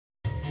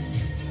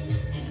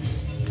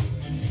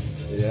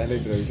ya la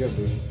introducción,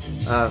 pues.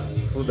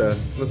 Puta,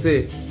 no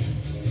sé.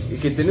 Es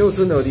que tenemos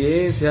una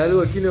audiencia,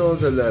 algo, aquí no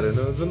vamos a hablar,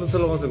 ¿no? No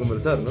solo vamos a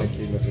conversar, ¿no?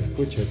 Aquí nos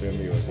escucha, pero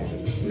amigo. Aquí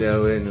nos escucha. Ya,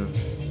 bueno.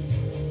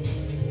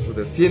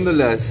 Puta, siendo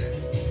las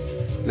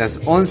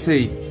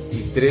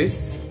 11:03,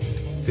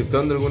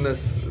 exceptuando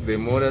algunas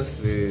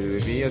demoras de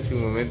mí hace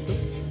un momento,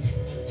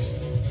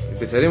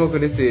 empezaremos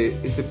con este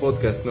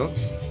podcast, ¿no?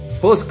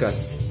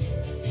 Podcast,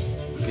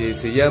 que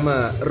se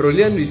llama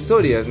Roleando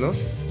Historias, ¿no?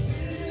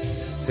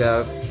 O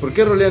sea, ¿por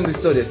qué Roleando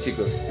Historias,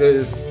 chicos?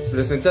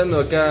 Presentando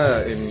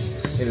acá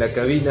en la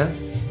cabina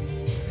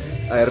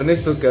a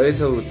Ernesto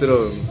Cabeza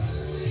Butrón.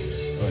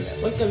 Hola.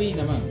 ¿Cuál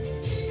cabina, man?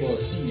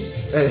 Cocina.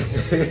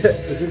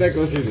 Es una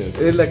cosita.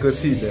 ¿Sí? Es la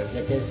cocina.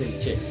 Ya que es el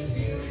chef.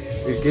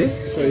 ¿El qué?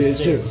 Soy el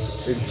chef.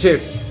 El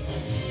chef.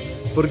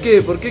 ¿Por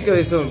qué? ¿Por qué,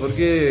 cabezón? ¿Por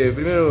qué?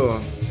 Primero,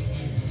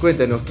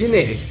 cuéntanos, ¿quién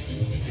eres?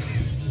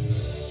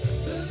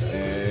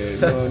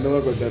 No voy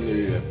a contar mi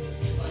vida.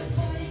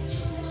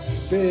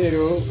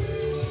 Pero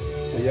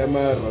se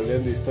llama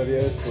Roleando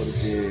Historias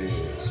porque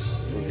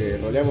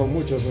roleamos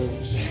mucho, ¿no?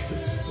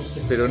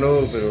 Pero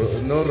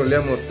no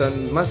roleamos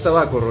más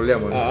tabaco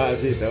roleamos, ¿no?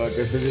 Sí,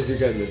 tabaco,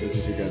 especificando.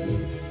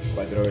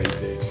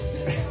 420.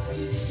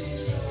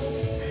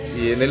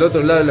 Y en el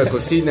otro lado de la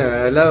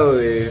cocina, al lado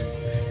del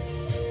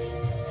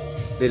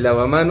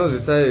lavamanos,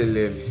 está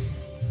el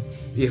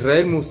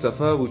Israel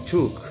Mustafa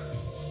Buchuk.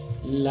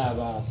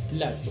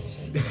 Lavaplatos.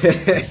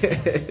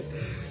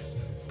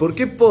 ¿Por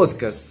qué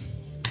podcast?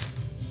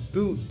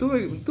 Tú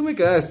me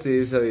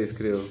cagaste esa vez,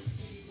 creo.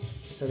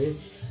 Esa vez,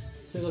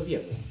 hace 2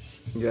 días,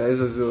 ¿no? Ya,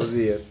 esos 2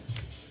 días.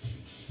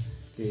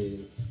 Que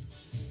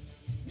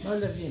no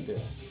hablas bien, pero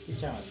qué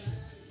chavas.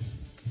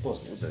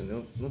 Podcast.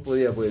 No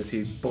podía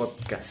decir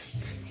podcast.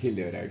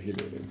 Hildebrand.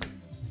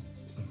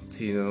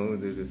 Sí, no,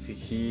 desde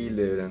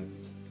Hildebrand.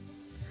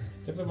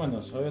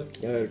 Hermanos, a ver.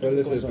 ¿Cuál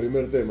es el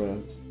primer tema?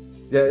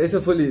 Ya,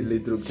 ¿esa fue la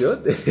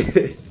introducción?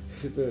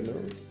 Sí, pero no.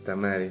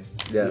 Tamare,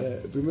 ya.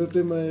 El primer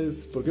tema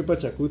es ¿por qué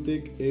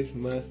Pachacútec es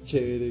más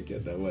chévere que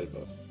Atahualpa?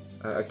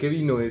 ¿A qué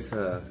vino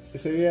esa?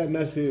 Esa idea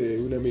nace de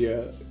una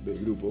amiga del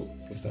grupo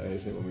que estaba en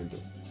ese momento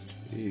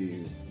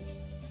y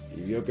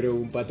vio, creo,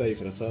 un pata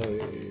disfrazado de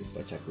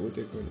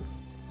Pachacútec. Bueno.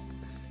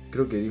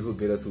 Creo que dijo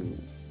que era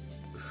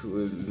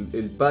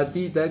el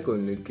patita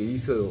con el que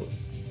hizo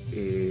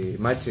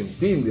match en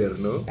Tinder,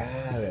 ¿no?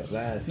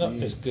 Verdad, sí. No,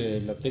 es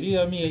que la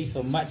querida amiga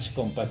hizo match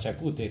con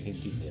Pachacútec en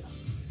Tinder.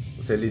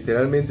 O sea,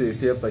 literalmente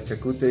decía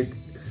Pachacútec,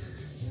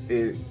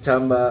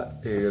 chamba,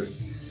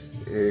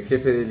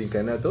 jefe del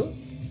incanato.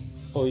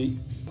 Hoy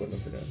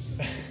Conocerá.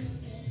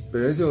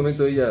 Pero en ese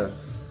momento ella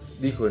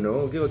dijo,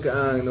 ¿no? Qué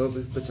bacán, ¿no?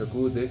 Pues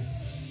Pachacútec.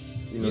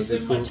 Y nos hice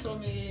dejó, match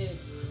con él,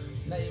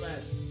 nadie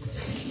más.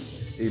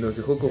 y nos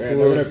dejó cojudos.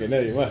 No creo que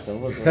nadie más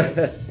tampoco, ¿no?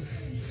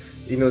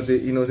 y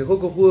nos dejó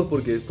cojudos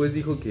porque después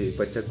dijo que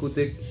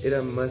Pachacútec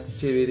era más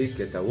chévere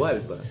que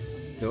Atahualpa,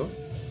 ¿no?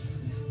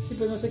 Sí,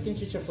 pues no sé quién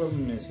chucha fue a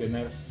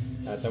mencionar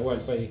a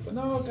Atahualpa y dijo,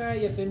 no,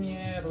 cállate,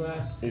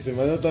 mierda. Y se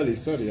mandó toda la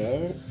historia,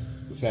 ¿eh?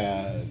 O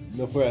sea,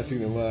 no fue así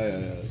nomás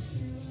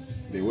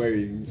de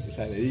webbing. O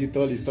sea, le di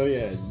toda la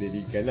historia del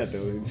incanato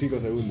en 5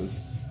 segundos.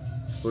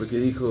 Porque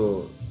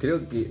dijo,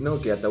 creo que, no,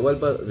 que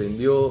Atahualpa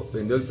vendió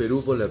el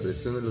Perú por la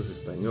presión de los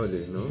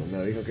españoles, ¿no?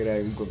 No, dijo que era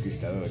un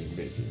conquistador,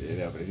 imbécil.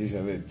 Era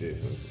precisamente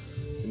eso.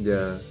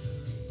 Ya,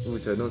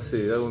 mucha, no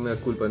sé, hago una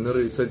culpa, no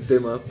revisó el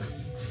tema.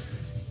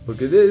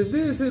 Porque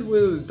debe ser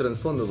bueno el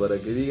trasfondo para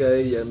que diga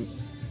ella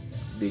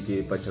de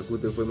que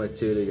Pachacútec fue más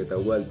chévere que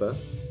Atahualpa.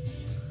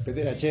 Pues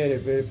era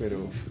chévere, pero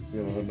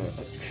mejor no.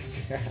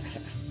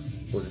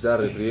 O se estaba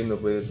refiriendo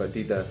pues el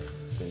patita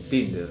en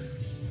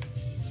Tinder.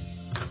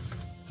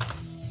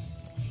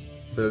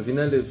 Pero al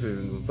final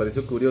me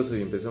pareció curioso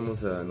y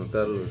empezamos a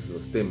anotar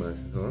los temas,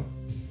 ¿no?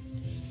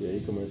 Y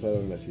ahí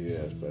comenzaron las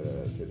ideas para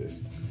hacer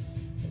esto.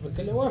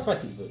 Porque lo voy a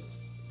fácil, pues.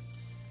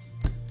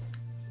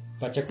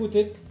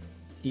 Pachacútec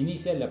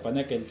inicia la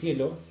panaca del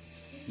cielo,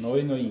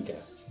 9º Inca.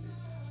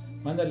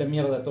 Manda la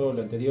mierda a todo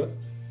lo anterior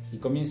y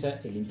comienza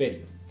el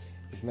imperio.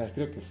 Es más,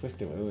 creo que fue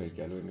este huevón el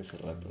que habló en ese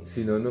rato.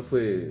 Sí, no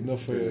fue... No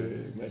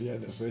fue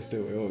Mariana, fue este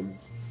huevón.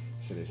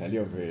 Se le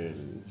salió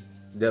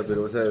Ya,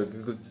 pero o sea,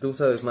 tú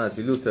sabes más,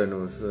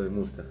 ilústranos,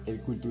 Musta. el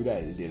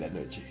cultural de la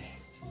noche.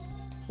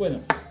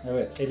 Bueno, a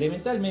ver,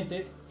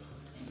 elementalmente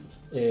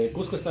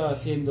Cusco estaba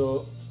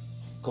siendo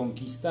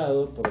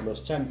conquistado por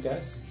los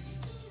chancas,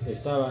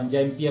 estaban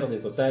ya en pierde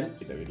total.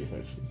 Y también dijo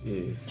así.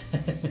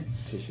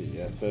 Sí,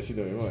 ya está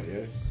haciendo memoria,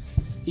 ¿eh?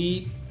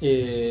 Y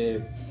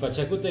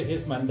Pachacútec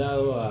es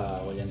mandado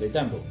a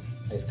Ollantaytambo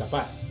a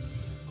escapar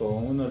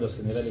con uno de los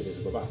generales de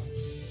su papá.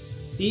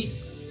 Y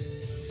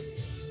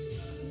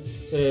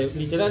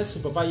literal, su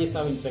papá ya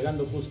estaba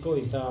entregando Cusco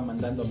y estaba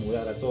mandando a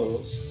mudar a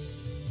todos.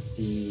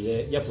 Y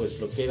ya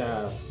pues lo que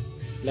era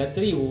la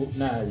tribu,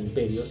 nada de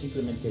imperio,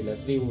 simplemente la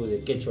tribu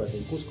de quechuas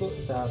en Cusco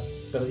estaba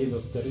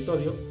perdiendo su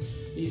territorio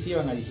y se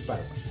iban a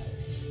disipar.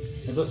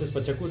 Entonces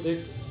Pachacútec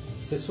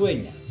se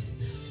sueña,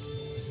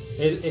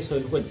 él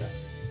cuenta,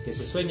 que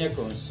se sueña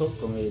con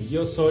el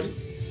dios Sol,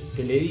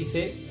 que le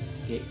dice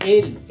que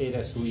él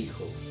era su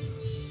hijo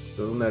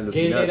Una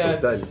alucinada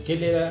total. Que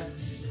él era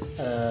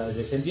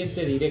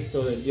descendiente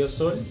directo del dios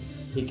Sol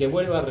y que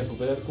vuelva a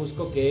recuperar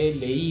Cusco, que él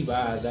le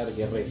iba a dar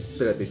guerreros.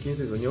 Espérate, ¿quién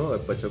se soñó? ¿A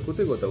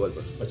Pachacútec o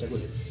Atahualpa?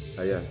 Pachacútec.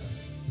 Allá.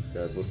 O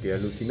sea, porque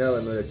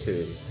alucinaba no era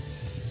chévere.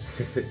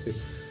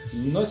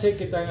 No sé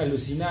qué tan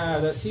alucinada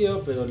habrá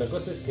sido, pero la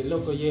cosa es que el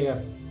loco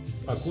llega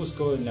a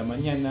Cusco en la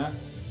mañana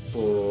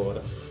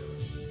por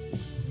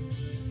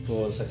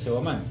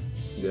Sacsayhuamán.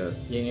 Ya.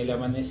 Y en el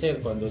amanecer,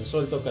 cuando el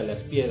sol toca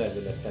las piedras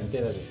de las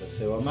canteras de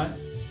Sacsayhuamán,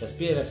 las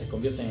piedras se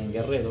convierten en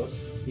guerreros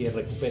y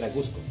recupera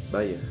Cusco.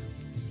 Vaya.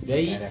 De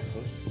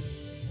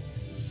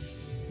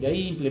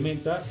ahí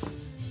implementa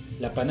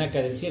la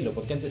panaca del cielo,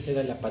 porque antes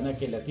era la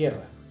panaca y la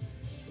tierra.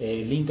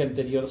 El Inca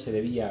anterior se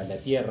debía a la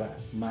tierra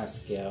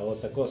más que a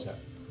otra cosa.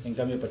 En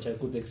cambio,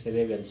 Pachacútec se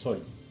debe al sol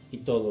y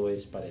todo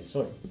es para el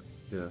sol.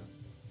 Ya.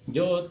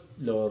 Yo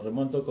lo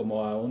remonto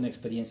como a una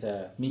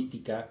experiencia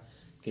mística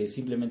que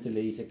simplemente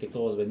le dice que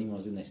todos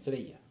venimos de una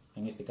estrella.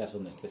 En este caso,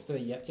 nuestra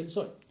estrella, el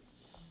sol.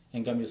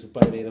 En cambio, su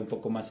padre era un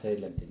poco más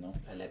adelante, ¿no?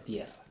 A la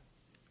tierra.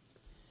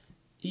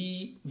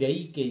 Y de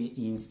ahí que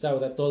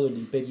instaura todo el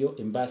imperio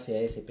en base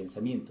a ese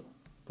pensamiento.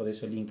 Por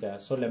eso el Inca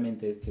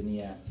solamente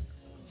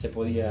se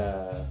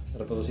podía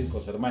reproducir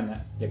con su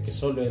hermana, ya que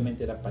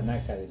solamente era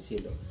panaca del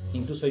cielo.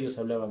 Incluso ellos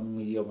hablaban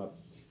un idioma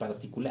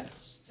particular.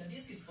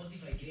 ¿Sabías que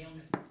Spotify crea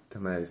una... Está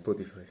mal,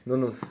 Spotify.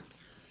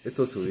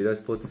 Esto subirá a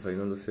Spotify,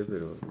 no lo sé,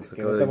 pero nos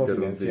Que acaba no de estamos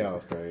interrumpir.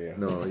 financiados todavía.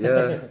 No,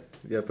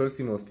 ya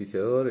próximo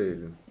auspiciador,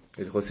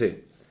 el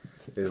José.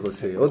 El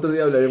José. Otro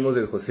día hablaremos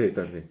del José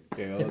también.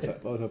 Que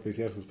vamos a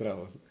oficiar sus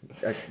tragos.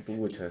 Ah,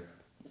 pucha.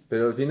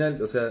 Pero al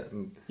final, o sea,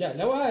 Ya,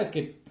 la verdad es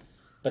que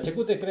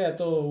Pachacútec crea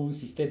todo un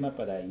sistema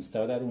para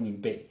instaurar un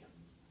imperio,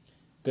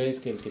 que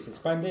es el que se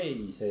expande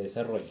y se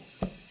desarrolla.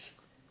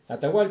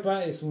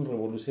 Atahualpa es un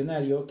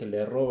revolucionario que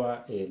le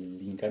roba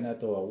el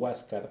incanato a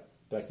Huáscar,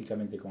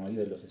 prácticamente con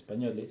ayuda de los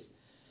españoles,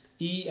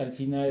 y al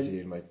final Sí,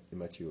 el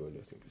más chivolo.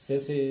 se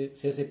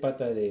hace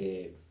pata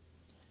de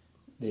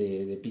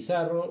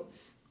Pizarro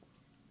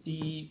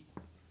y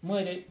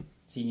muere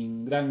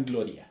sin gran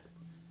gloria.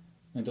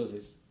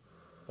 Entonces,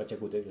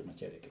 Pachacútec es más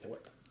chévere que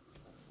Atahualpa.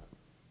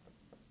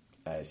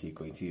 Ah, sí,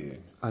 coincide.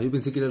 yo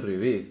pensé que era al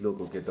revés,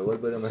 loco, que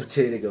Atahualpa era más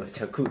chévere que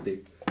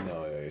Pachacútec.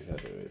 No, es al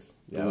revés.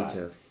 Ya va.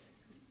 Pucha.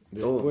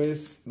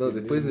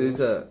 Después de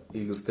esa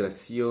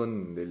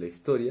ilustración de la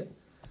historia,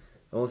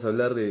 vamos a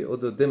hablar de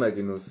otro tema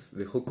que nos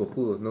dejó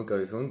cojudos, ¿no,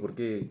 cabezón? ¿Por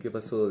qué? ¿Qué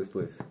pasó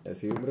después?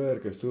 Así, un brother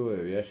que estuvo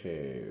de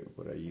viaje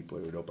por ahí,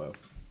 por Europa,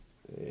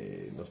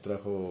 nos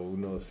trajo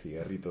unos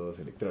cigarritos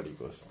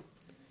electrónicos.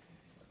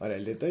 Ahora,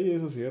 el detalle de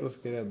esos cigarros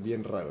que eran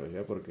bien raros,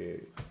 ¿ya?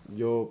 Porque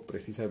yo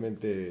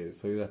precisamente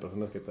soy de las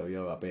personas que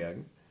todavía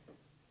vapean,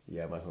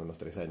 ya más o menos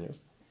 3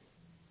 años.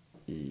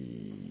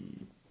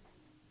 Y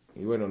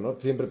bueno, ¿no?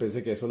 Siempre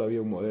pensé que solo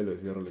había un modelo de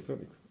cigarro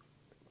electrónico.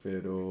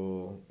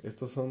 Pero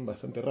estos son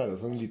bastante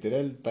raros, son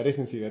literal,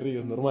 parecen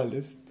cigarrillos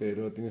normales,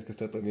 pero tienes que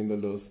estar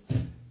prendiéndolos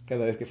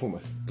cada vez que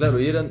fumas. Claro,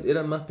 y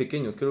eran más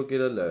pequeños, creo que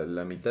era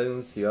la mitad de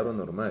un cigarro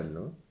normal,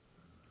 ¿no?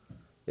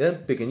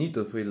 Eran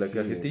pequeñitos, pues, la Sí,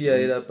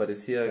 cajetilla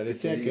parecía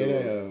que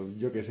era,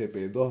 yo qué sé,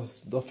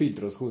 dos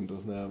filtros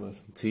juntos nada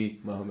más. Sí,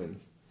 Más o menos.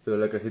 pero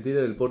la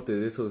cajetilla del porte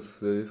de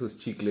esos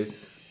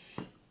chicles,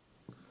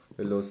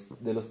 de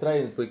los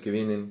traen, pues, que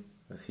vienen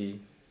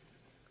así,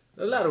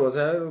 a largo, o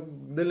sea,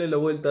 denle la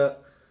vuelta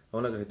a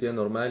una cajetilla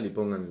normal y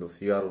pongan los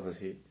cigarros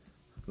así.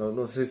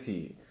 No sé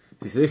si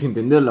se deja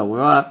entender la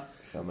huevada.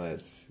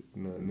 Jamás.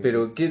 No,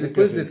 Pero que nunca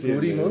después se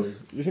descubrimos...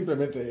 entiende. Yo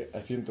simplemente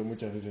asiento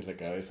muchas veces la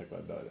cabeza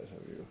cuando hablas,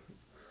 amigo.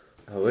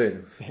 Ah,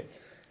 bueno.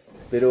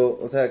 Pero,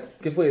 o sea,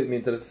 ¿qué fue?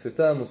 Mientras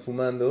estábamos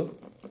fumando,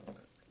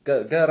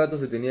 cada rato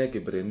se tenía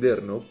que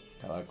prender, ¿no?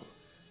 Tabaco.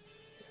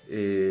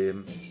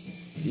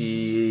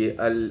 Y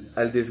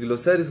al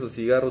desglosar esos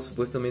cigarros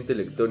supuestamente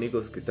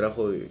electrónicos que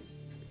trajo de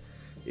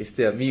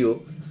este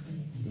amigo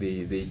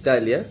de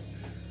Italia,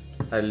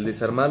 al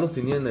desarmarlos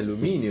tenían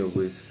aluminio,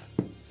 pues.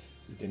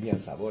 Y tenía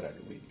sabor a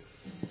aluminio.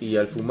 Y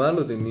al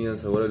fumarlo tenían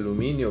sabor a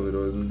aluminio,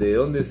 pero de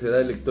dónde será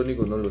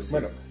electrónico no lo sé.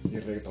 Bueno, y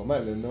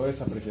retomando, ¿no?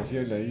 Esa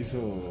apreciación la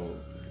hizo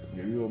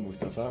mi amigo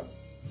Mustafa.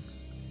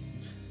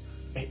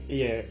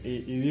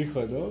 Y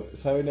dijo, ¿no?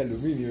 Saben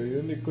aluminio. ¿Y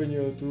dónde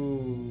coño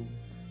tú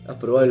Has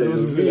probado el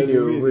conoces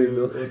aluminio,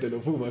 bueno. o te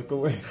lo fumas?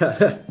 ¿Cómo es?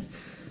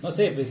 No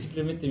sé, pues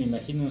simplemente me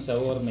imagino un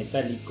sabor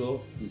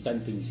metálico, un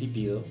tanto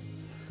insípido.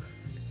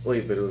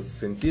 Oye, pero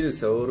sentir el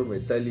sabor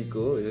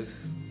metálico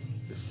es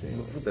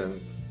no, puta,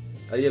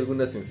 hay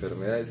algunas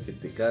enfermedades que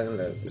te cagan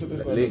la Eso te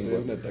la puede lengua.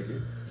 dar un ataque.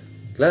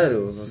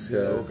 Claro, o Sí, la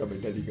sea, boca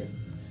metálica.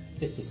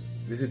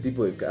 de ese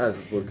tipo de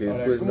casos, porque Ahora,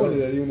 después ¿cómo no, le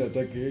daría un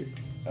ataque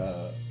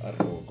a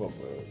Robocop,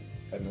 weón?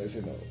 Ah, no,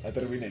 ese no. A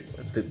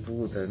Terminator. te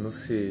puta, no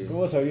sé,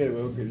 ¿Cómo sabía el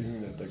weón que tiene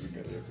un ataque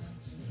cardíaco?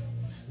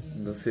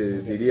 no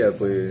sé, diría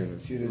pues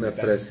Si es de una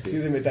metal, frase, si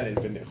es de metal el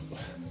pendejo.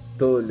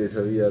 todo le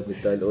sabía a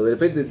metal, o de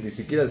repente ni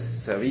siquiera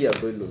sabía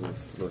pues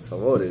los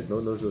sabores, no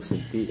los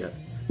sentía.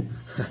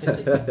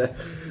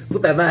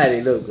 Puta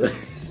madre, loco.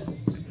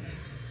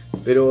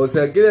 Pero, o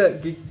sea,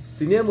 ¿qué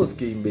teníamos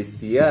que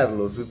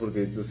investigarlos, pues,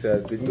 porque, o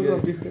sea, Tú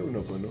rompiste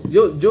uno, pues, ¿no?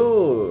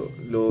 yo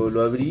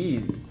lo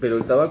abrí, pero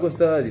el tabaco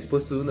estaba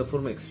dispuesto de una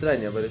forma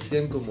extraña,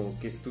 parecían como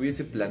que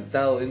estuviese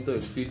plantado dentro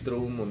del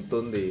filtro un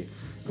montón de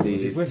Como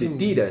si fuese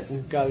tiras.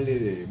 un cable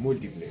de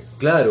múltiple.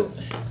 Claro,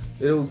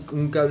 era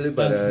un cable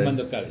Estamos para...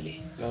 fumando cable.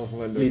 Estamos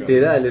jugando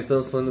Literal,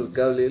 estamos jugando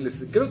cable.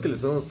 Creo que le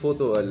sacamos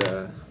foto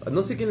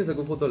no sé quién le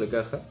sacó foto a la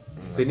caja.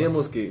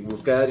 Teníamos que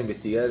buscar,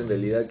 investigar en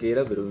realidad qué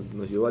era, pero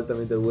nos llevó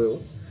altamente al huevo.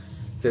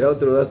 Será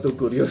otro dato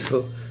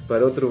curioso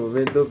para otro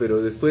momento,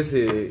 pero después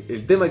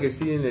el tema que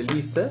sigue en la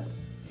lista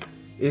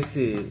es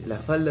la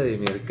falda de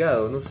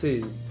mercado. No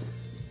sé,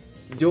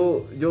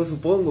 yo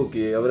supongo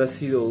que habrá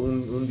sido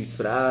un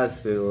disfraz,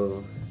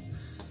 pero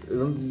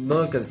no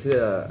alcancé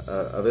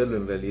a verlo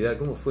en realidad.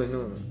 ¿Cómo fue?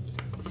 No.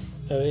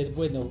 A ver,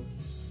 bueno,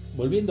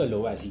 volviendo a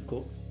lo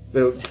básico.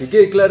 Pero que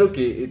quede claro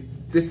que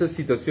estas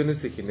situaciones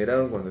se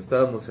generaron cuando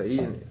estábamos ahí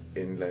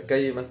en la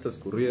calle más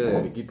transcurrida de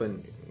Arequipa, en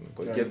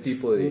cualquier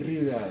tipo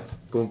de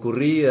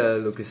concurrida,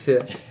 lo que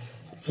sea.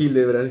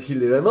 Hildebrand.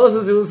 Vamos a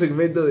hacer un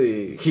segmento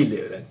de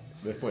Hildebrand.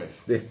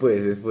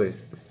 Después.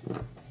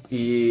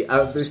 Y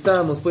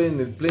estábamos pues en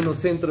el pleno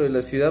centro de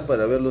la ciudad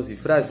para ver los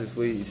disfraces,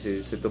 pues, y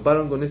se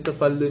toparon con esta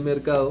falda de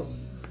mercado.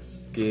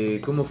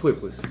 Que, ¿cómo fue,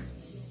 pues?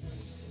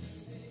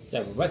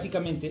 Ya, pues,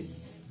 básicamente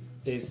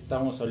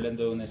estamos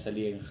hablando de una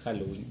salida en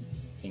Halloween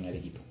en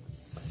Arequipa.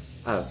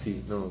 Ah,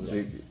 sí, no,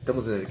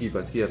 estamos en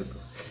Arequipa, cierto.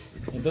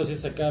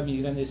 Entonces acá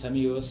mis grandes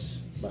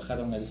amigos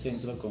bajaron al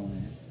centro con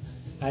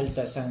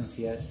altas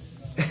ansias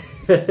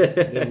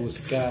de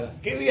buscar.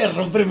 Quería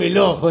romperme el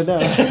ojo,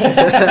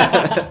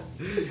 nada.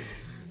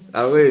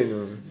 Ah,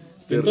 bueno.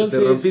 Entonces,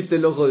 te rompiste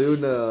el ojo de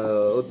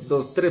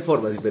dos, tres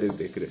formas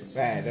diferentes, creo.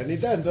 Bueno, ni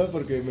tanto,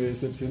 porque me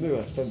decepcioné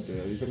bastante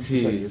a diferentes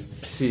Sí, años.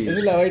 sí. Esa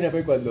es la vaina,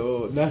 pues,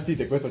 cuando Nasty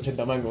te cuesta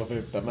 80 mangos,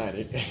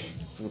 tamare.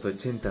 Puta,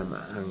 80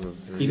 mangos.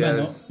 Y Ya-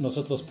 mano,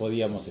 nosotros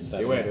podíamos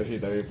entrar. Y bueno, sí,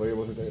 también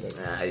podíamos entrar gratis.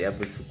 Ah, ya,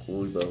 pues su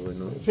culpa,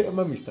 bueno. Se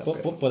llama amistad.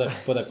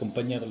 Por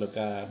acompañarlo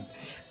acá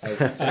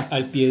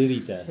al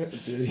piedrita.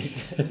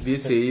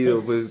 Hubiese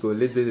ido, pues, con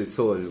lentes de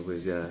sol,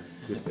 pues, ya.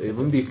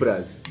 Un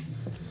disfraz.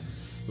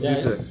 Un Ya,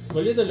 disfraz.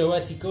 volviendo a lo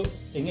básico,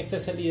 en esta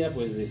salida,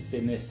 pues,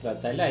 nuestra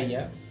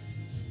atalaya.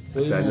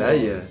 pudimos-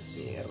 Atalaya.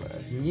 Mierda.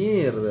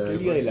 Mierda. Qué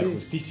liga de la ¿qué-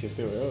 justicia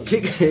este weón.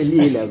 ¿Qué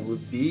liga de la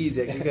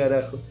justicia? ¿Qué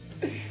carajo?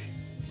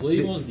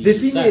 Pudimos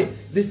divisar.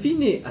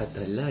 Define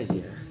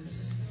atalaya.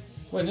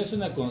 Bueno, es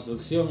una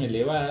construcción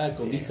elevada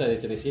con vista de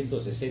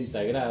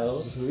 360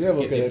 grados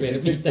Subiéramos que que te el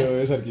arquitecto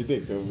permita. es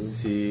arquitecto. Pues.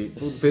 Sí,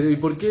 pero ¿y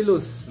por qué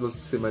los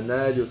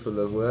semanarios o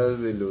las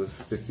huevas de los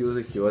testigos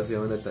de Jehová se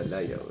llaman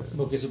atalaya, weón?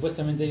 Porque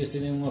supuestamente ellos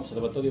tienen un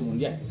observatorio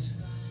mundial.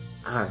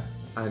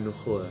 Pues. No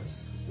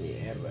jodas.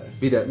 Mierda.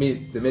 Mira,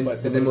 también Bueno,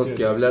 tenemos parece-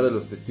 que hablar de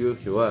los testigos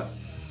de Jehová.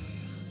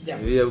 Ya,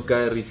 Mi vida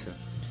cae de risa.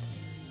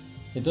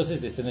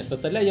 Entonces, desde nuestra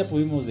atalaya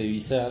pudimos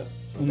divisar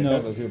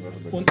Respetando siempre,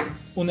 respetando.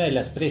 una de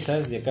las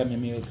presas de acá, mi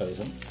amigo el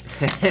Cabezón.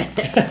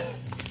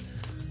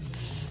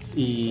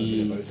 ¿Me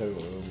y parece algo,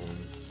 weón?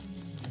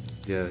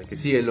 Ya, que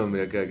siga el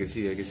hombre acá, que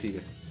siga.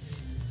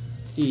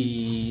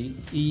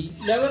 y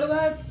la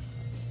verdad,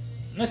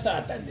 no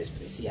estaba tan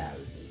despreciable.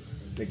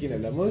 ¿De quién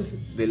hablamos?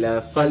 De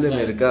la falda de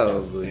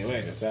mercado, pues.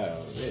 Bueno, está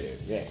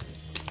bien.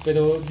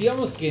 Pero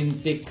digamos que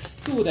en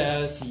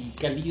texturas y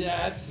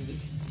calidad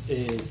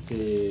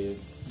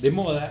de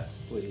moda,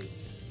 pues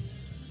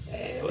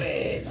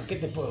bueno, ¿qué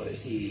te puedo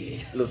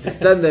decir? Los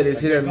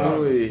estándares eran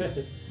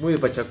muy de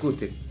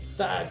pachacute.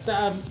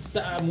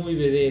 Está muy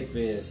vedette,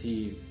 pues,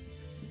 así,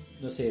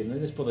 no sé, no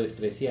es por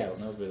despreciar,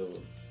 ¿no? Pero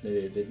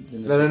de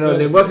No, nuestros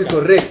lenguaje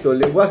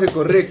peores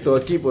correcto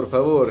aquí, por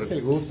favor. Es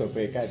el gusto,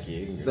 pe, cada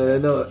quien.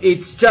 No,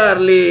 it's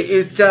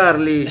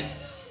Charlie.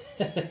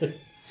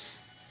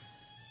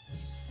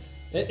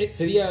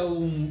 Sería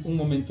un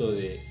momento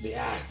de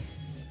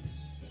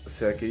O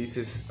sea, que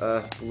dices,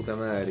 puta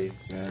madre.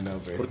 No,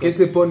 pe. ¿Por qué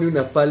se pone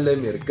una falda de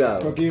mercado?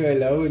 Porque iba en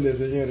la UNE,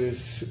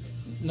 señores.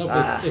 no,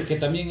 pues, es que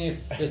también es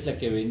la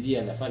que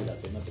vendía la falda,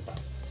 pues no te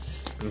pagas.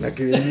 La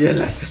que vendía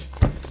la...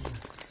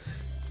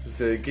 O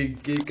sea, ¿qué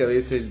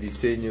cabeza el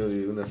diseño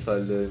de una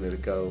falda de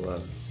mercado va?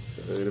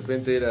 O sea, de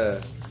repente era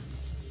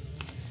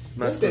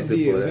No más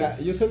entendí, o contemporáneo.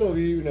 sea, yo solo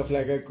vi una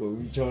flaca con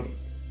un short.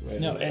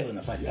 Bueno, No, era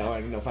una falda.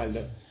 Bueno, una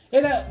falda.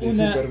 Era De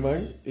una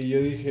Superman. Y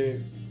yo dije,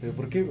 ¿pero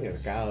por qué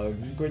mercado?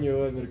 ¿Quién coño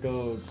va al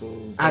mercado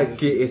con faldas?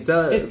 Que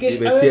estaba Es que, a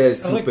vestida ver, de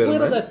Superman.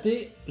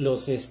 recuérdate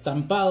los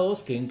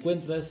estampados que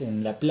encuentras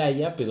en la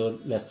playa, pero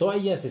las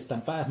toallas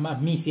estampadas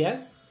más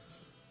misias,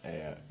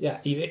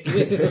 ya, y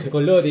ves esos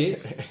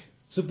colores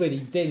súper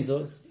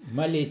intensos,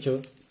 mal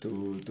hechos.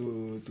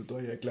 Tu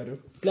toalla, claro.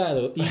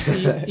 Claro,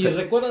 y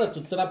recuerda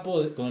tu trapo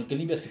con el que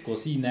limpias tu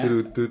cocina.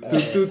 Tu.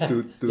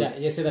 Ya,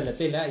 y esa era la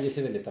tela y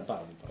ese era el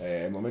estampado.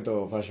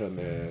 Momento fashion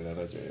de la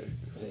noche.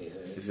 Sí,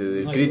 sí. Ese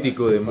del No hay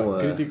crítico de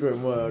moda. Crítico de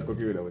moda,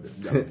 Coquibra, bueno.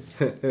 Ya.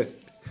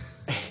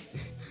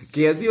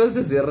 Que así vas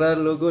a cerrar,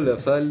 loco, la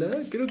falda.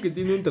 Creo que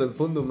tiene un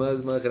trasfondo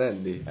más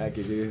grande.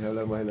 Que quieres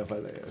hablar más de la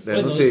falda. Ya.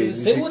 Bueno, no sé, ni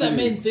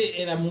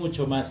seguramente era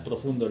mucho más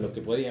profundo lo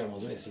que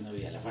podíamos ver si no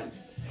había la falda.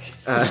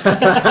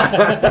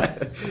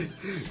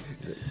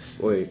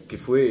 Oye, que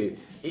fue...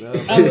 No,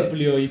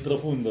 Amplio y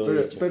profundo.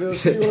 de hecho. pero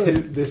sí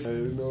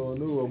hubo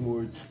no hubo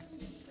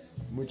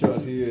mucho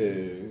así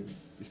de...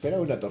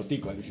 Esperaba una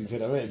tortícola,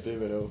 sinceramente,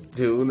 pero...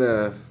 Sí,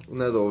 una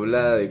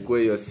doblada de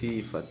cuello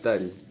así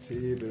fatal.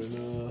 Sí, pero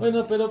no...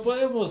 Bueno, pero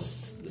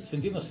podemos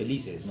sentirnos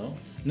felices, ¿no?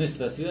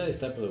 Nuestra ciudad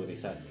está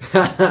progresando.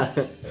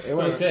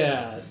 Bueno, O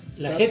sea,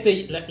 la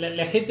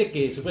gente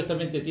que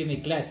supuestamente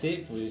tiene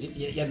clase, pues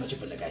ya no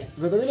chupa en la calle.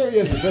 pero también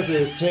había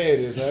disfraces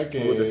chéveres, ¿sabes?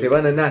 Como se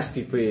van a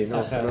Nasty, pe, no,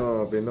 Ajá.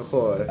 no, pe, no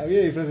jodas. Había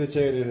disfraces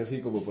chéveres,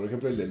 así como por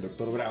ejemplo el del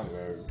Dr. Brown,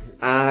 güey.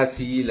 Ah,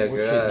 sí, la Muy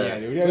cagada.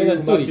 genial. Habría Eran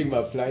habido un Martin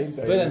turistas. McFly Pero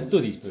también. eran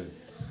turis, pues.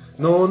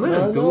 No eran No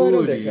eran de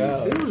turis,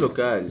 acá. era un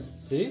local.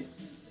 ¿Sí?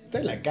 Está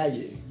en la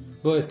calle.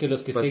 Bueno, es que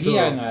los que Pasó.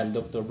 seguían al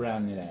Dr.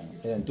 Brown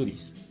eran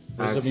turis.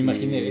 Por Ah, eso sí. me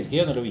imaginé, es que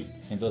yo no lo vi,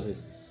 entonces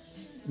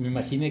me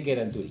imaginé que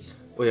eran turis.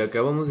 Oye,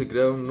 acabamos de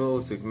crear un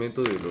nuevo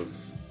segmento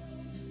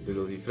de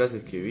los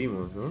disfraces que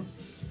vimos, ¿no?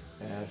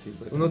 Ah, sí,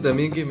 pues. Uno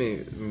también que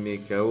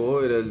me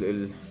cagó era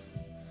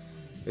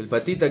el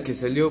patita que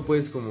salió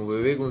pues como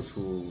bebé con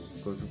su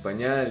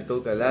pañal,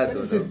 todo calato,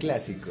 Pero ese es ¿no?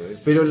 clásico.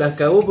 Pero las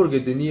cagó porque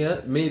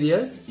tenía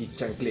medias y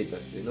chancletas,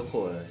 pe, no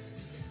jodas.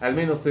 Al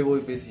menos pe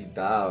voy pe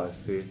citabas,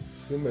 pe.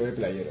 Es un bebé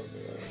playero,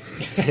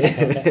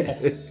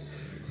 pero...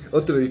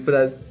 Otro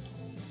disfraz.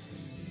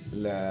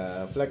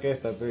 La flaca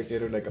esta, pe, que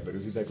era una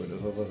caperucita con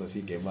los ojos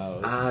así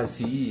quemados. Ah,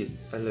 sí,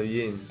 hazlo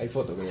bien. Hay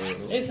foto, creo,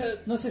 ¿no? Esa,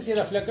 no sé si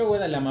era flaca o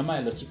era la mamá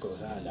de los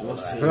chicos, la No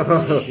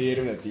verdad. sé, sí,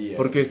 era una tía.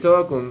 Porque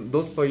estaba con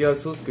dos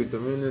payasos que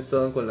también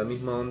estaban con la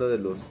misma onda de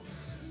los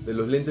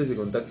lentes de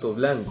contacto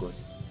blancos.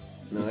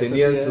 No, y esta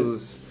tenían tía-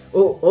 sus...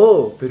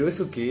 Oh, pero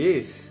 ¿eso qué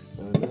es?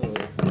 Ah,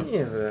 no,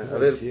 Mierda. A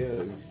ver,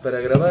 demasiado.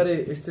 para grabar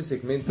este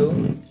segmento,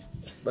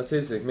 va a ser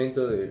el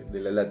segmento de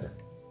la lata.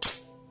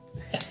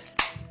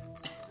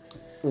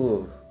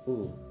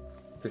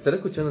 ¿Se estará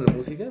escuchando la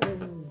música?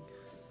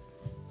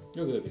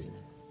 Yo creo que sí.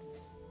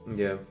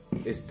 Ya,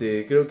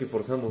 creo que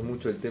forzamos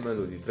mucho el tema de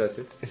los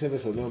disfraces. Ese me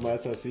sonó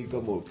más así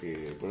como que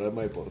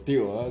programa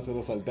deportivo, ¿ah?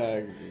 Solo faltaba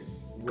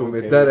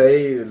Comentar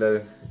ahí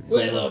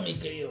Bueno, mi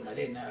querido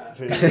Malena,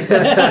 Sí.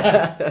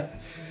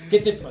 ¿qué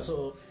te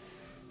pasó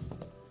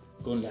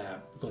con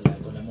la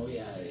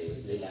movida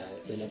de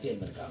la tía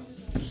del mercado?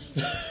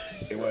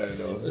 Y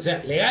bueno, O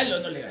sea, ¿legal o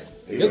no legal?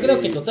 Sí. Yo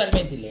creo que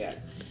totalmente ilegal.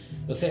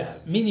 O sea,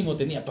 mínimo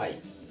tenía pay.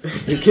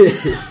 que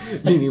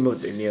mínimo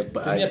tenía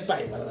pay. Tenía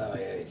pay guardado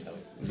ahí adentro.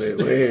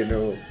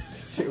 Bueno.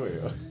 sí,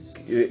 weón.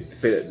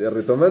 Espera,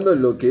 retomando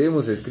lo que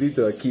hemos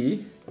escrito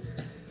aquí,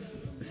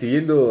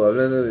 siguiendo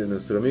hablando de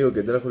nuestro amigo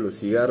que trajo los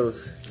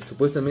cigarros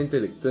supuestamente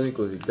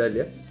electrónicos de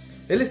Italia,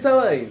 él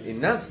estaba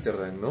en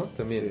Ámsterdam, ¿no?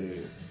 También.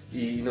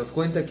 Y nos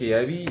cuenta que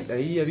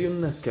ahí había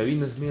unas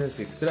cabinas medias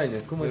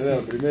extrañas. ¿Cómo así? No,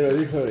 primero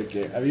dijo de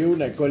que había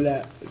una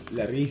cola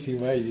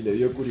larguísima y le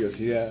dio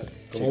curiosidad.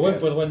 Como buen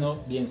pues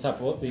bueno, bien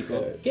sapo, dijo,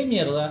 ¿qué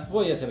mierda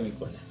voy a hacer mi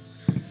cola?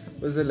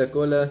 Pues en la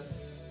cola.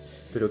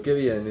 ¿Pero qué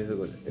había en esa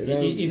cola?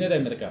 Y no era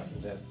el mercado,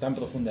 o sea, tan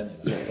profunda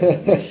no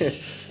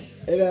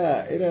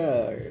era.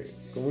 Era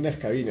como unas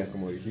cabinas,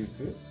 como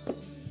dijiste,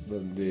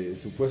 donde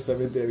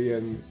supuestamente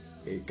habían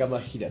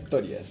camas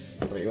giratorias,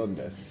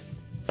 redondas.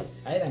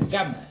 Ah, eran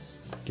camas.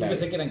 Claro. Yo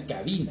pensé que eran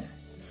cabinas.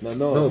 No,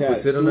 No, o sea,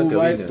 pues era una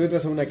cabina. tú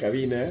entras a una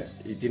cabina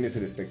y tienes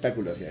el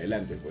espectáculo hacia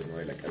adelante, pues, no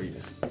de la cabina.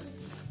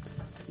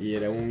 Y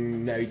era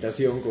una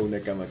habitación con una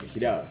cama que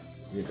giraba,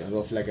 mientras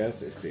dos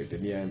flacas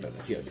tenían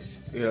relaciones.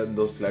 ¿Eran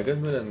dos flacas?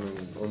 ¿No eran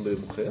hombre y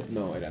mujer?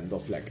 No, eran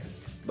dos flacas.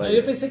 No,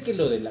 yo pensé que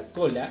lo de la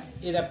cola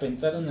era para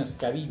entrar a unas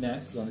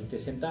cabinas donde te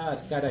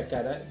sentabas cara a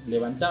cara,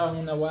 levantaban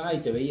una guada y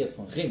te veías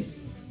con gente.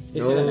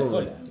 Esa era la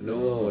cola.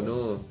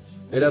 No.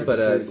 Era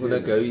para Estoy una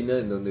diciendo. cabina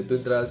en donde tú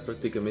entrabas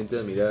prácticamente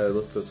a mirar a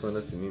dos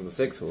personas teniendo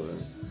sexo,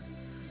 ¿verdad?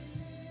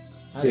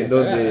 Ah, Sí, la en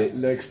donde- cagada.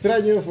 Lo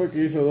extraño fue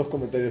que hizo dos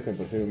comentarios que me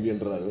parecieron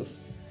bien raros.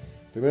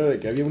 Primero, de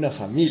que había una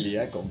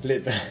familia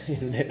completa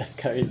en una de las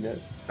cabinas.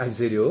 ¿Ah, en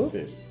serio?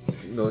 Sí.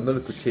 No lo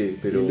escuché,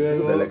 pero y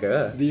luego puta la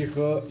cagada.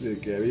 dijo de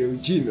que había un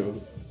chino,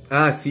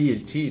 Ah, sí,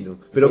 el chino.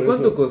 Pero Por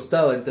 ¿cuánto eso-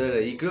 costaba entrar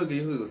ahí? Creo que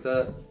dijo que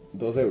costaba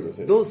 2 euros.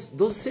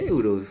 dos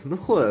euros, no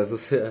jodas, o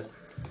sea.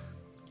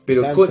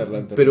 Pero,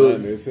 Ámsterdam, pero,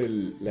 hermano, es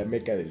la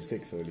meca del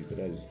sexo,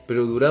 literal.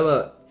 pero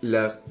duraba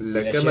la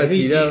La cama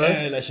Sherbiki, giraba.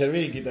 la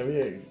Sherbiki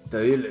también.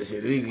 También la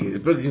Sherbiki,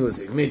 el próximo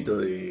segmento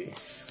de.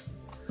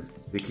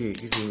 ¿De qué?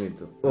 ¿Qué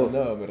segmento? Oh.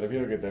 No, me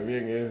refiero que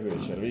también es de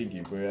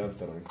Sherbiki, fue de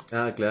Ámsterdam.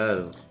 Ah,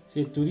 claro.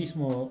 Sí, el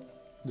turismo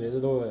de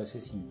drogas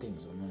es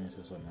intenso, ¿no? En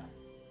esa zona.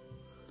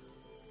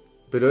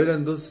 Pero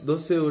eran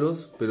 2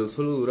 euros, pero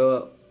solo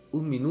duraba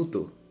un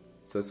minuto.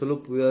 O sea,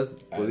 solo podías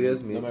No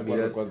me acuerdo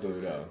mirar. cuánto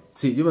duraba.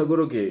 Sí, yo me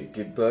acuerdo que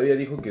todavía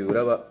dijo que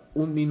duraba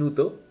un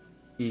minuto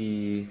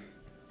y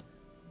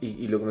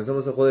lo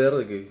comenzamos a joder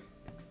de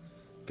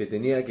que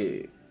tenía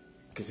que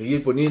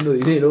seguir poniendo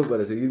dinero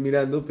para seguir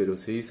mirando, pero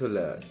se hizo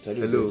la...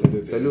 Salud.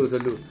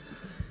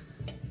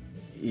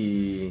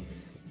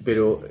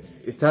 Pero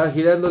estaba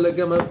girando la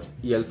cama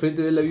y al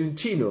frente de él había un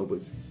chino,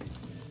 pues.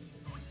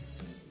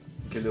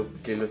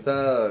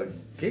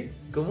 Que ¿Qué?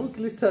 ¿Cómo?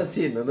 ¿Qué le estaba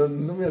haciendo? No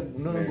me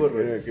acuerdo.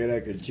 Creo que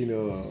era que el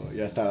chino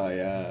ya estaba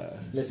ya...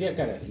 Le hacía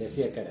caras.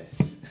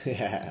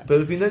 Pero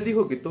al final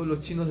dijo que todos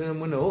los chinos eran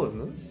buena voz,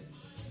 ¿no?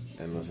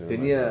 No sé,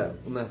 Tenía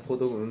una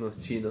foto con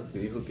unos chinos que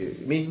dijo que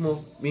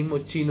mismo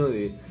chino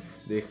de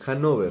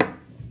Hanover.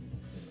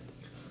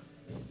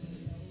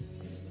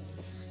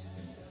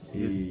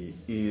 Y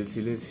el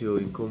silencio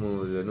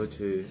incómodo de la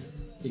noche.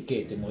 ¿Y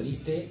qué? ¿Te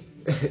moriste?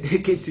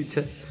 ¿Qué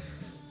chicha?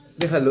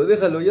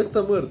 Déjalo, ya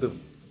está muerto.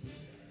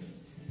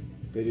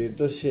 Pero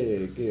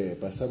entonces, ¿qué?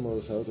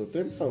 ¿Pasamos a otro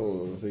tema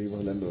o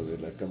seguimos hablando de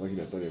la cama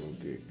giratoria?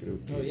 Porque creo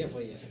que... No, ya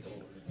se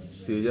acabó.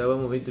 Sí, ya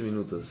vamos 20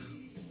 minutos.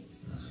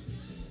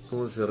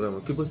 ¿Cómo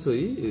cerramos? ¿Qué pasó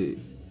ahí?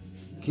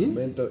 ¿Qué?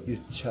 Momento is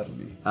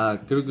Charlie.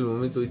 Ah, creo que el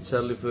momento de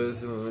Charlie fue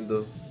ese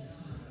momento.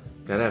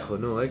 Carajo,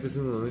 no, hay que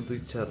hacer un momento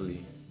de Charlie.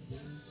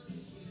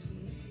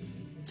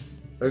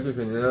 Hay que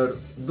generar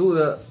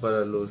duda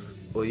para los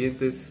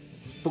oyentes,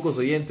 pocos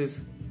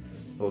oyentes,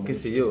 o qué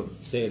sé yo.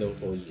 Cero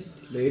oyente.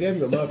 Le diré a mi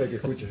mamá para que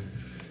escuche.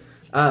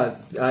 Ah,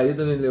 yo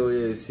también le voy a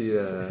decir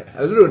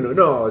al Bruno.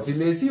 No, si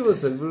le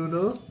decimos al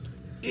Bruno...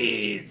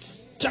 It's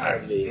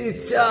Charlie.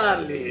 ¡It's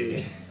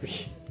Charlie!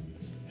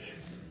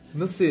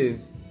 No sé,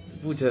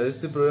 pucha,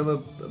 este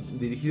programa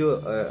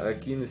dirigido a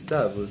quién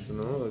está, pues,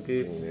 ¿no? A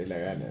qué Me dé la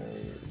gana.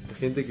 a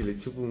gente que le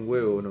chupa un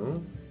huevo,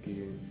 ¿no?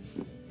 Que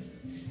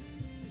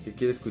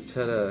quiere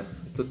escuchar a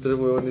estos tres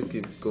huevones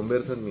que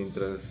conversan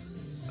mientras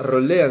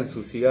rolean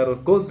sus cigarros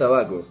con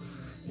tabaco,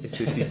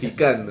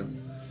 especificando.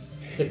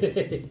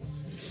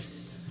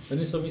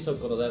 Bueno, eso me hizo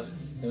acordar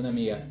de una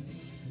amiga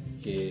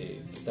que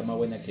está más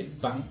buena que el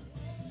pan.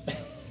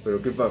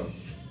 ¿Pero qué pan?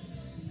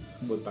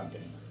 Un buen pan,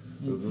 pero.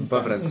 ¿Un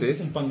pan francés?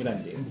 Un pan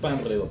grande, un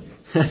pan redondo.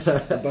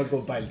 Un pan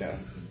con palta.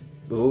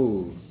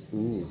 No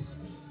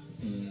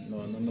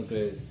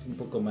crees, un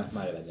poco más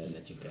magra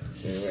la chica.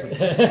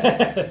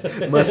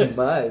 Bueno. Más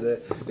mal,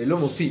 el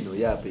lomo fino,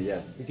 ya.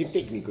 Qué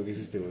técnico que es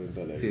este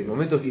momento. Sí,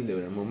 momento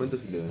Hildebrand.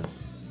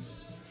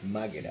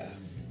 Magra.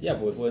 Ya,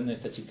 pues bueno,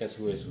 esta chica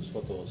sube sus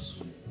fotos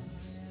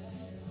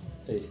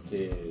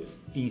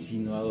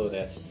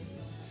insinuadoras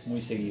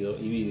muy seguido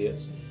y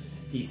vídeos,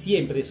 y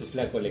siempre su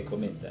flaco le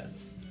comenta: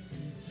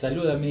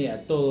 salúdame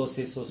a todos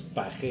esos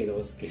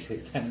pajeros que se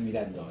están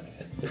mirando ahora.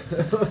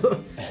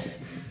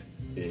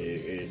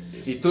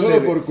 Y tú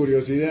solo por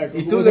curiosidad.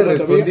 Y tú le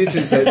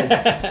respondiste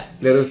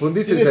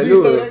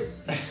saludo.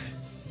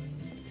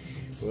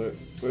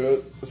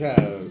 Pero, o sea,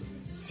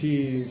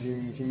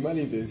 sin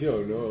mala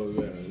intención, ¿no? O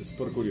sea, es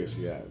por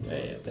curiosidad,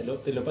 ¿no?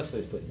 Te lo paso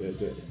después. Pero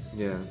chévere.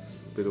 Ya,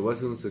 pero va a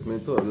ser un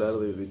segmento hablar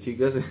de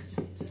chicas.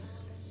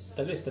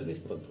 Tal vez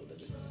pronto.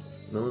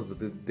 No,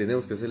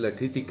 tenemos que hacer la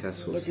crítica Lo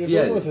que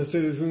social. podemos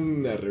hacer es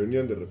una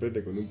reunión de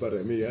repente con un par de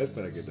amigas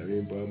para que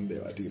también puedan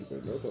debatir,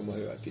 pues, ¿no? Podemos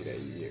debatir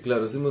ahí bien.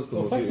 Claro, hacemos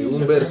como Fácil, que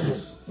un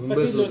versus.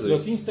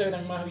 los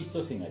Instagram más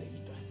vistos en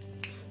Arequipa.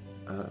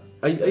 Ah,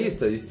 ¿hay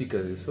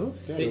estadísticas de eso?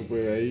 Claro, Sí.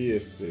 pues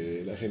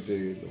ahí la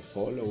gente, los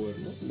followers,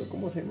 ¿no?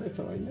 ¿Cómo se llama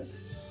esta vaina?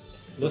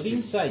 Los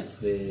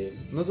insights de.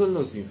 No son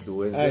los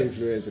influencers,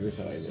 Influencer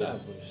esa vaina. Claro,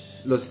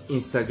 pues. los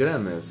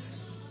instagramers.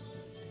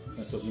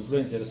 Nuestros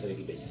influencers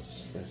arequipeños.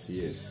 Así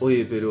es.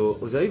 Oye, pero,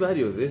 o sea, hay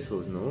varios de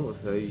esos, ¿no? O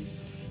sea, hay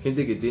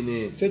gente que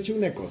tiene... Se ha hecho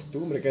una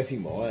costumbre, casi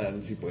moda,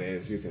 no sé si puede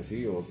decirse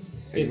así, o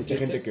hay Es mucha que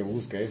gente se- que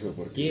busca eso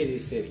porque... Quiere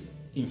ser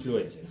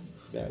influencer.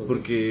 Claro.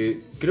 Porque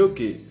creo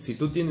que si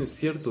tú tienes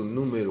cierto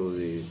número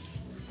de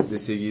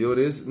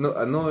seguidores,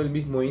 no el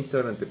mismo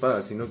Instagram te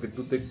paga, sino que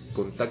tú te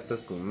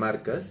contactas con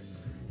marcas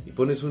y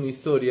pones una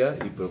historia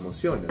y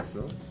promocionas,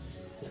 ¿no?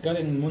 Es que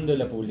ahora en el mundo de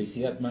la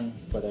publicidad, man,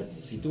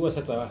 si tú vas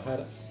a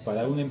trabajar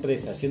para una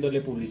empresa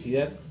haciéndole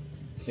publicidad,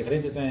 de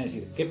frente te van a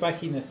decir qué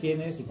páginas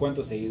tienes y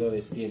cuántos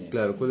seguidores tienes.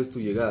 Claro, ¿cuál es tu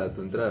llegada,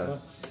 tu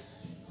entrada?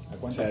 ¿A O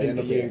cuánta sea, ya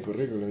gente no piden llegas?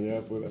 currículum, ya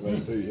puta madre,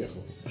 estoy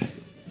viejo.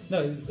 No,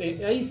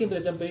 ahí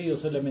siempre te han pedido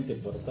solamente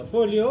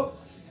portafolio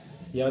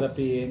y ahora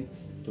piden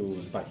tus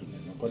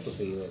páginas, ¿no? ¿Cuántos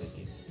seguidores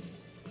tienes?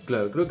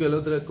 Claro, creo que a la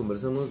otra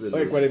conversamos de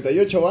los Oye,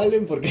 48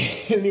 valen porque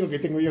el único que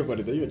tengo yo es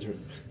 48.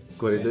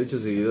 48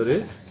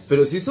 seguidores.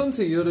 Pero si son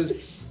seguidores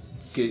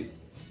que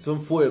son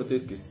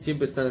fuertes, que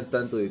siempre están al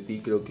tanto de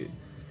ti, creo que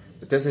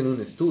te hacen un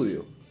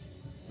estudio,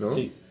 ¿no?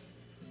 Sí.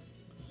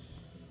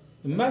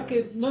 Más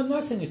que, no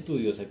hacen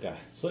estudios acá,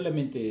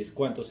 solamente es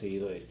cuántos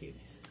seguidores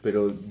tienes.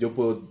 Pero yo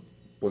puedo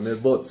poner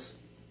bots.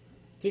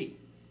 Sí,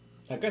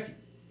 acá sí.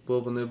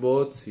 Puedo poner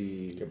bots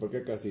y... ¿Que por qué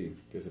acá sí?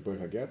 ¿Que se puede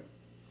hackear?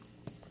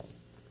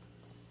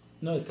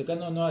 No, es que acá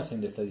no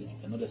hacen de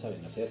estadística, no la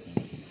saben hacer.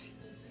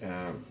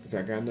 Ah, o sea,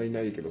 acá no hay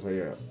nadie que los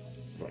haya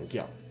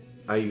rankeado.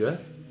 Aiga.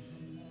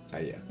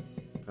 Ah, ya.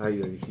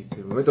 Aiga,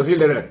 dijiste. Momento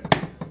Hildebrand.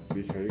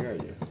 Dije, oiga,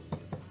 ya.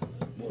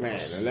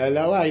 Bueno,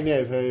 la vaina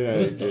esa era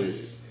de que...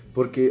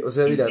 Porque, o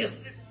sea, mira...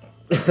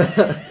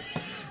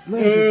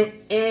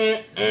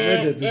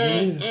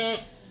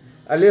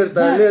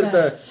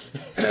 Alerta.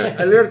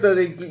 Alerta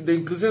de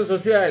inclusión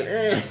social.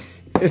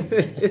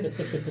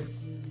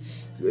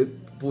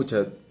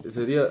 Pucha,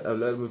 sería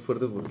hablar muy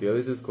fuerte porque a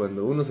veces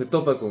cuando uno se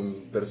topa con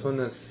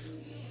personas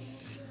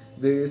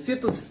de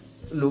ciertos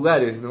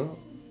lugares, ¿no?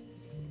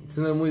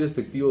 suena muy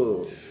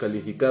despectivo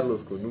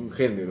calificarlos con un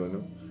género,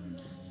 ¿no?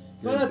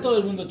 Ahora todo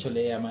el mundo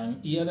cholea, man.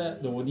 Y ahora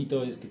lo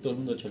bonito es que todo el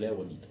mundo cholea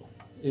bonito.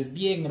 Es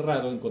bien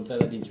raro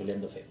encontrar a alguien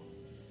choleando feo.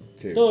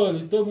 Sí. Todo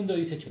el mundo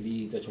dice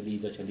cholito,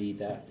 cholito,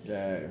 cholita.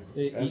 Claro.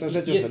 Y Hasta has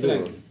hecho es saludo.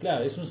 tranqui.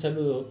 Claro, es un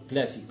saludo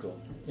clásico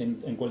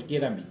en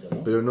cualquier ámbito,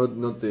 ¿no? Pero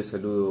no te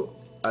saludo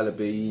a la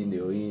P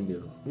indio,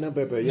 indio. No,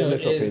 pero ya No, no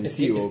es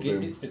ofensivo.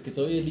 es que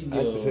todavía el indio.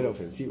 Antes era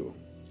ofensivo.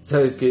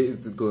 ¿Sabes qué?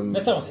 Con, No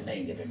estamos en la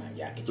India, pe, man,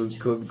 ya, qué chucha.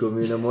 con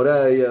mi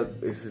enamorada, ella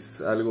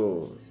es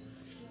algo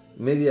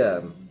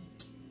media...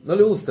 No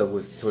le gusta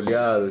pues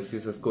cholear y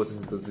esas cosas,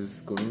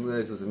 entonces con una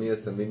de sus amigas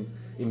también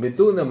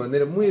inventó una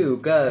manera muy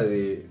educada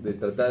de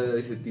tratar a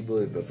ese tipo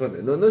de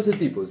personas. No ese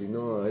tipo,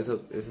 sino a esas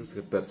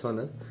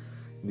personas,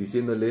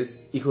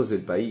 diciéndoles hijos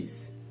del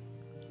país.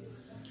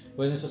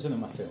 Bueno, eso suena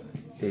más feo.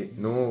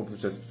 No,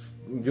 pues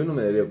yo no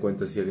me daría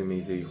cuenta si alguien me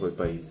dice hijo del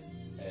país.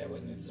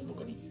 Bueno, es un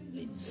poco lindo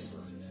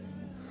entonces.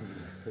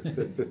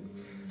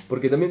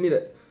 Porque también,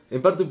 mira,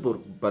 en parte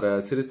para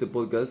hacer este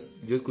podcast,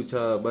 yo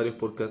escuchaba varios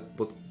podcasts.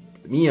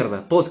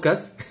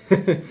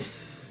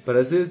 Para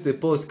hacer este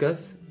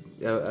podcast,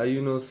 hay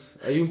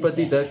un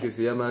patita que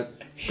se llama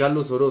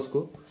Carlos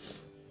Orozco,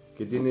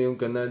 que tiene un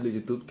canal de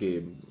YouTube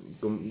que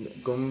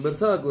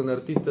conversaba con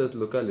artistas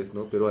locales,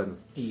 ¿no? Peruanos.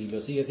 Y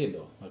lo sigue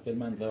haciendo. Aquel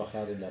man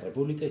trabaja en la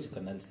República y su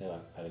canal se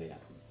va a agregar.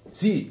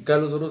 Sí,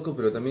 Carlos Orozco,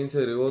 pero también se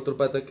agregó otro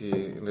pata que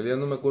en realidad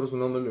no me acuerdo su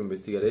nombre, lo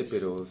investigaré,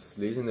 pero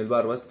le dicen el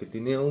Barbas, que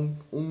tenía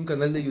un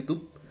canal de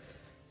YouTube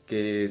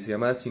que se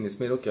llamaba Sin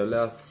Esmero, que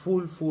hablaba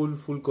full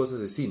cosas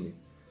de cine.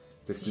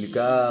 Te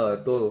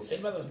explicaba todo.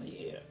 El Barbas me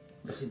llega.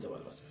 Lo siento,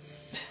 Barbas.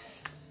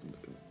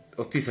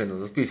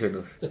 Auspícianos.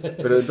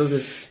 Pero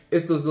entonces,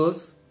 estos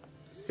dos,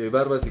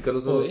 Barbas y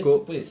Carlos Esto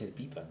Orozco... puede ser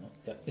pipa, ¿no?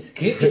 Ya, ¿es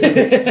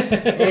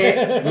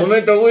qué?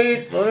 Momento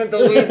weed.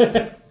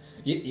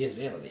 Y es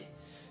verde.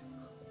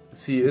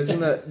 Sí, es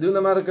de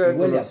una marca Huele a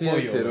conocida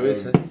de pollo,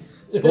 cerveza.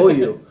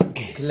 Pollo.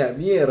 ¡Qué la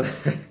mierda!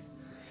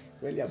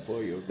 Huele a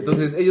pollo. Pero...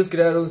 Entonces ellos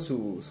crearon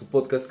su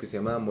podcast que se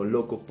llamaba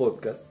Moloco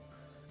Podcast.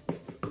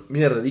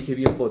 Mierda, dije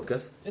bien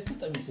podcast. Esto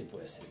también se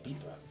puede hacer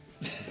pipa.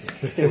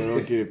 Este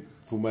huevón quiere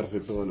fumarse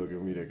todo lo que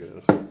mira,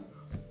 carajo.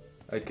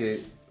 Hay que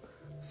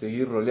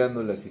seguir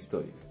roleando las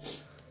historias.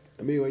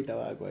 Amigo, hay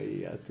tabaco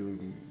ahí, hazte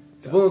un...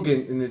 Supongo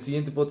que en el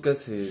siguiente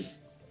podcast,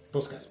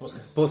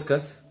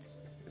 Podcast.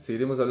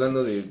 seguiremos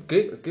hablando de...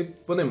 ¿Qué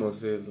ponemos?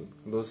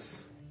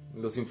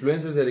 Los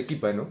influencers de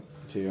Arequipa, ¿no?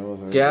 Sí, vamos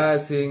a ver. ¿Qué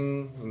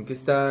hacen? ¿En qué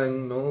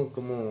están? ¿No?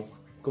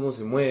 ¿Cómo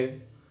se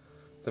mueve?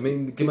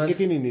 También, ¿qué más? ¿Qué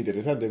tienen de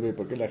interesante, pe?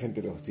 ¿Por qué la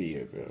gente los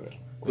sigue, pe? A ver.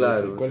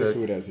 Claro, ¿Cuál o sea, es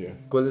su gracia?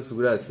 ¿Cuál es su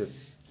gracia?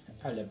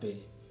 Habla,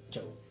 pe.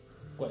 Chau.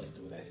 ¿Cuál es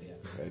tu gracia?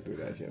 ¿Cuál es tu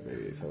gracia,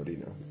 pe,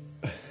 sobrino?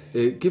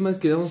 ¿Qué más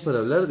quedamos para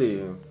hablar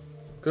de...?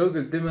 Creo que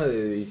el tema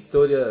de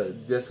historia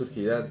ya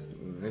surgirá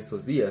en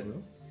estos días, ¿no?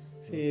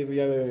 Sí,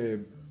 ya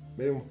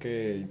veremos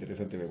qué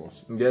interesante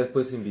vemos. Ya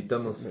después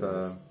invitamos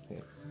Veremos,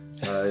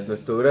 sí. a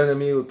nuestro gran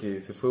amigo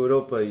que se fue a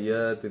Europa y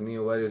ya ha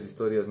tenido varias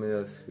historias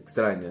medias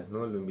extrañas,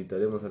 ¿no? Lo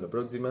invitaremos a la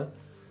próxima.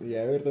 Y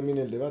a ver también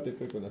el debate,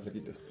 pe, con las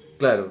flaquitas.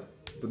 Claro,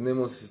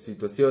 ponemos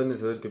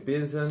situaciones, a ver qué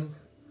piensan.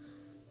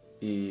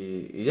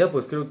 Y ya,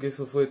 pues creo que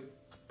eso fue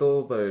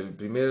todo para el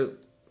primer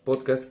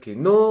podcast que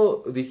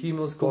no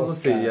dijimos cómo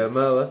se Podcast.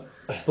 llamaba.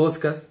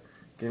 Podcast,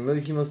 que no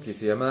dijimos que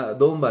se llamaba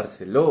Don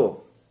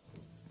Barceló.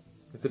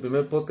 Este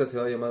primer podcast se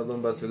va a llamar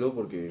Don Barceló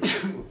porque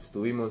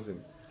estuvimos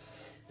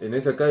en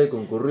esa calle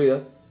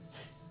concurrida.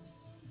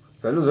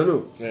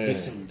 Salud.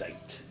 Gesundheit.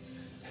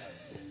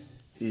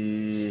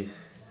 Y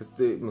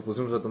nos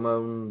pusimos a tomar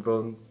un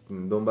ron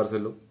en Don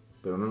Barceló,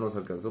 pero no nos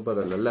alcanzó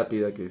para la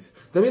lápida que es.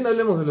 También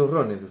hablemos de los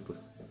rones después.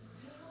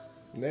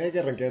 No hay que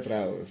arrancar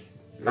tragos.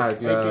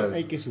 Claro.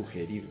 Hay que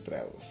sugerir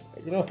tragos.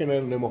 Creo que no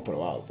hemos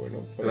probado, pues,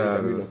 ¿no? Por ahí Claro.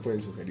 también nos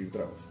pueden sugerir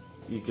tragos.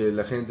 Y que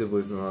la gente,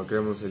 pues, no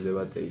creamos el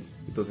debate ahí.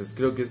 Entonces,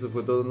 creo que eso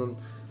fue todo. ¿No?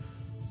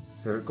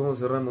 ¿Cómo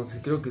cerramos?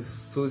 Creo que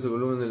subes el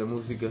volumen de la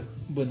música.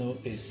 Bueno,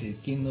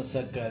 ¿quién nos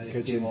saca de Qué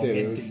este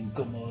ochentero, momento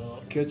incómodo?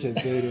 Qué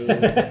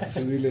ochentero.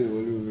 Subirle el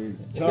volumen.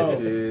 Chao.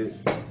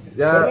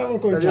 Ya, Cerramos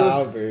con adiós.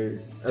 chao, pe.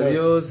 Chao.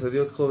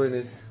 Adiós,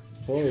 jóvenes.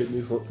 Jóvenes.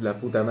 La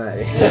puta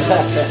madre.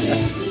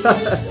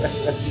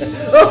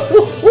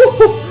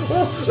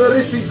 La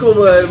risa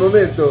incómoda del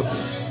momento.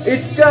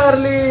 It's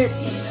Charlie.